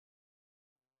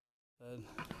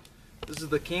This is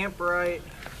the Kamp Rite,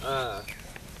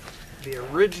 the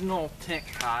original tent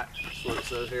cot. That's what it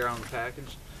says here on the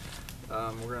package.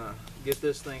 We're gonna get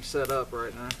this thing set up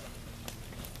right now.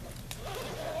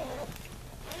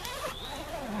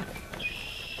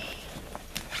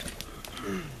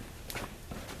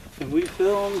 And we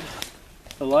filmed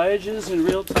Elijah's in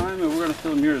real time, and we're going to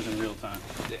film yours in real time.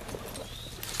 Yeah.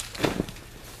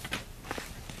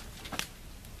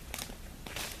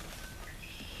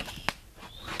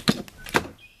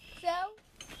 So,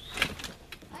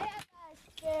 I have that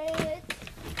experience.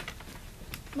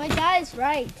 My guy's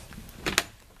right.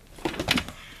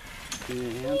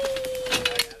 Yeah.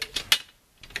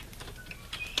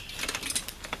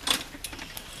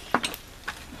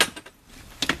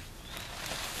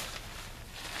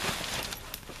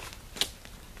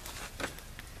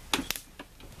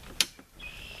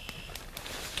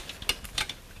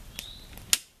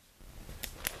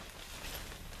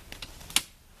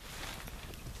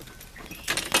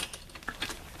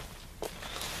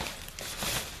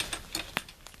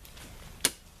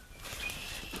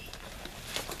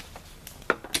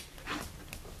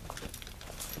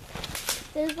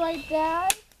 There's my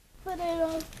dad. Put it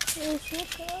on his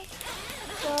hook and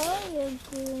I'll make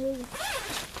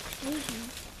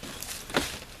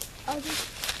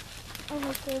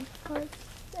them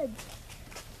instead.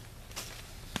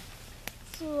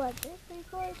 So what this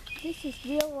record? This is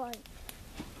real one.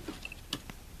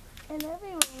 And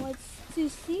everyone wants to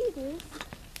see this.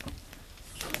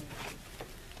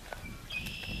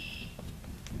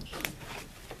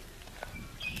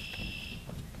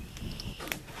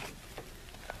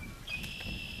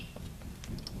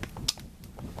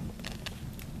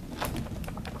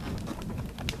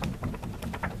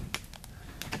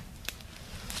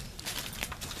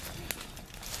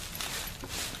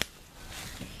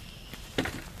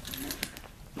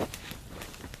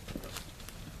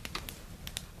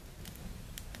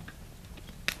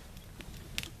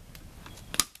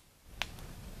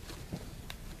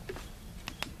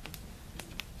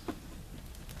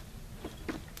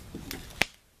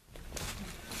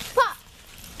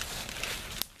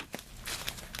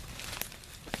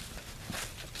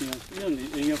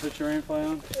 You gonna put your rain fly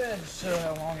on? Yeah, just show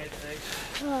how long it takes.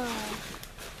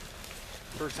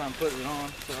 First time putting it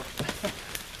on, so.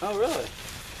 Oh, really?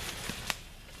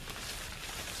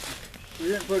 We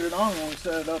didn't put it on when we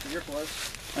set it up at your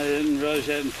place. I didn't realize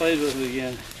you hadn't played with it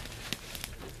again.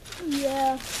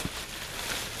 Yeah.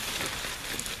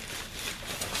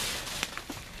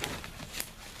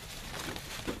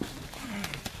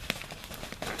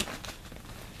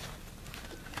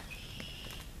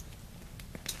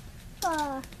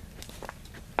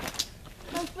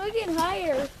 I'm freaking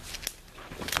higher.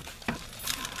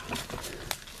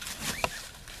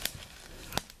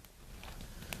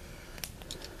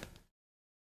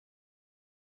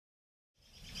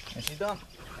 And she's done.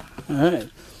 All right.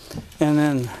 And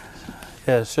then,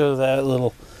 yeah, show that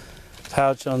little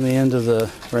pouch on the end of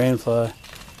the rain fly.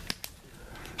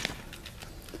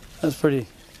 That's pretty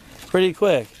quick.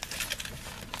 The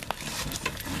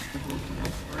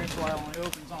rain fly only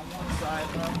opens on one side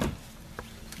though,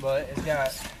 but it's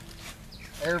got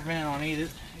air vent on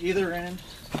either end.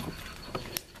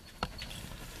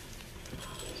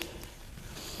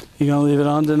 You gonna leave it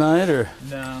on tonight, or?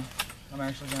 No, I'm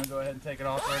actually gonna go ahead and take it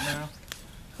off right now.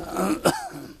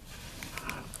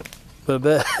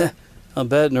 But I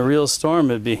bet in a real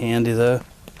storm it'd be handy though.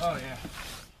 Oh yeah.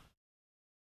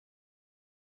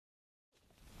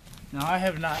 Now I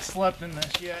have not slept in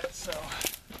this yet, so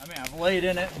I mean I've laid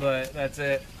in it, but that's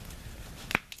it.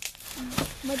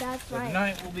 My dad's So right.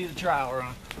 tonight will be the trial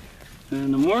run. And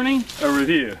in the morning, a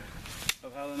review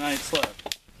of how the night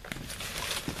slept.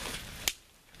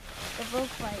 They're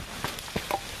both right.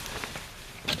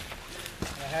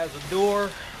 It has a door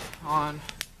on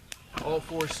all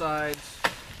four sides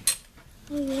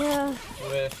Yeah.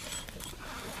 with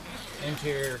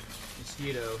interior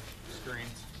mosquito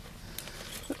screens.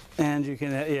 And you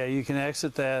can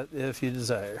exit that if you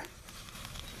desire.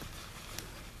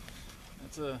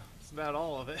 That's about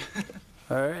all of it.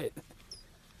 All right.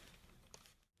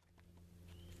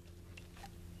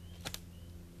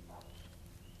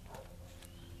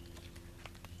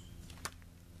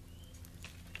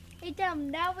 Hey Tom,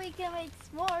 now we can make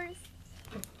s'mores.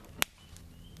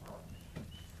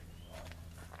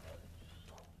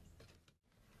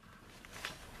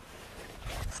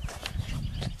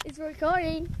 It's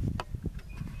recording.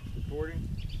 Recording.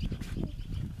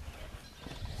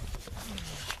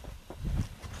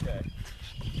 Okay.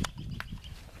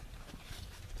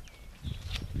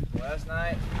 Last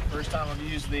night, first time I've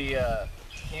used the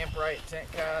Kamp Rite tent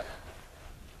cot.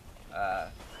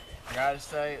 I gotta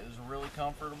say, it was really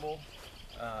comfortable.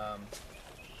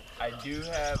 I do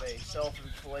have a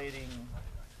self-inflating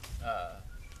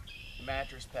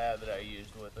mattress pad that I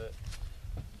used with it,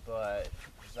 but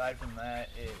aside from that,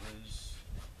 it was,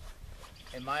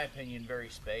 in my opinion, very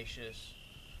spacious.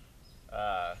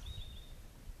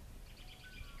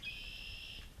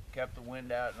 Kept the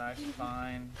wind out nice and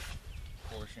fine.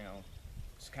 Of course, you know,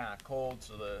 it's kind of cold,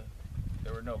 so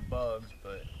there were no bugs,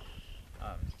 but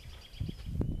I'm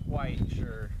quite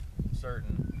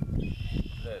certain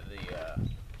that the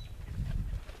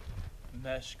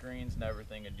mesh screens and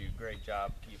everything would do a great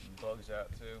job keeping bugs out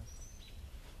too.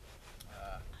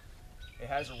 It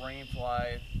has a rain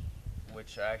fly,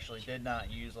 which I actually did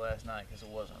not use last night because it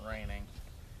wasn't raining,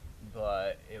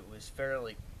 but it was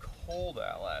fairly cold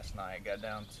out last night. It got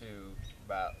down to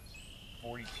about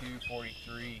 42,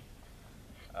 43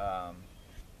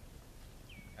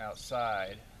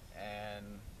 outside, and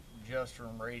just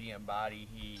from radiant body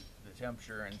heat, the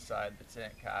temperature inside the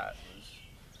tent cot was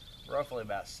roughly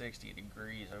about 60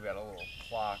 degrees. I've got a little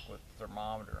clock with a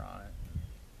thermometer on it.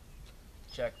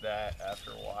 Checked that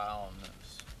after a while, and it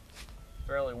was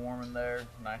fairly warm in there,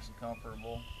 nice and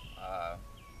comfortable. I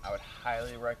would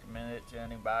highly recommend it to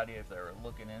anybody if they were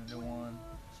looking into one.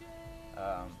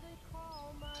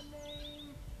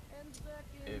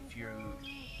 If you,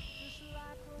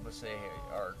 let's say,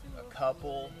 are a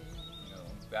couple, you know,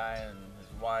 guy and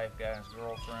his wife, guy and his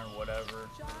girlfriend, whatever,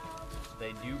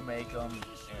 they do make them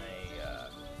in a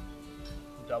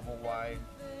double wide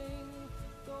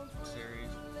series.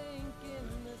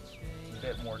 It's a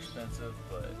bit more expensive,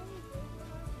 but you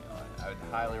know, I would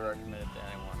highly recommend it to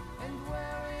anyone.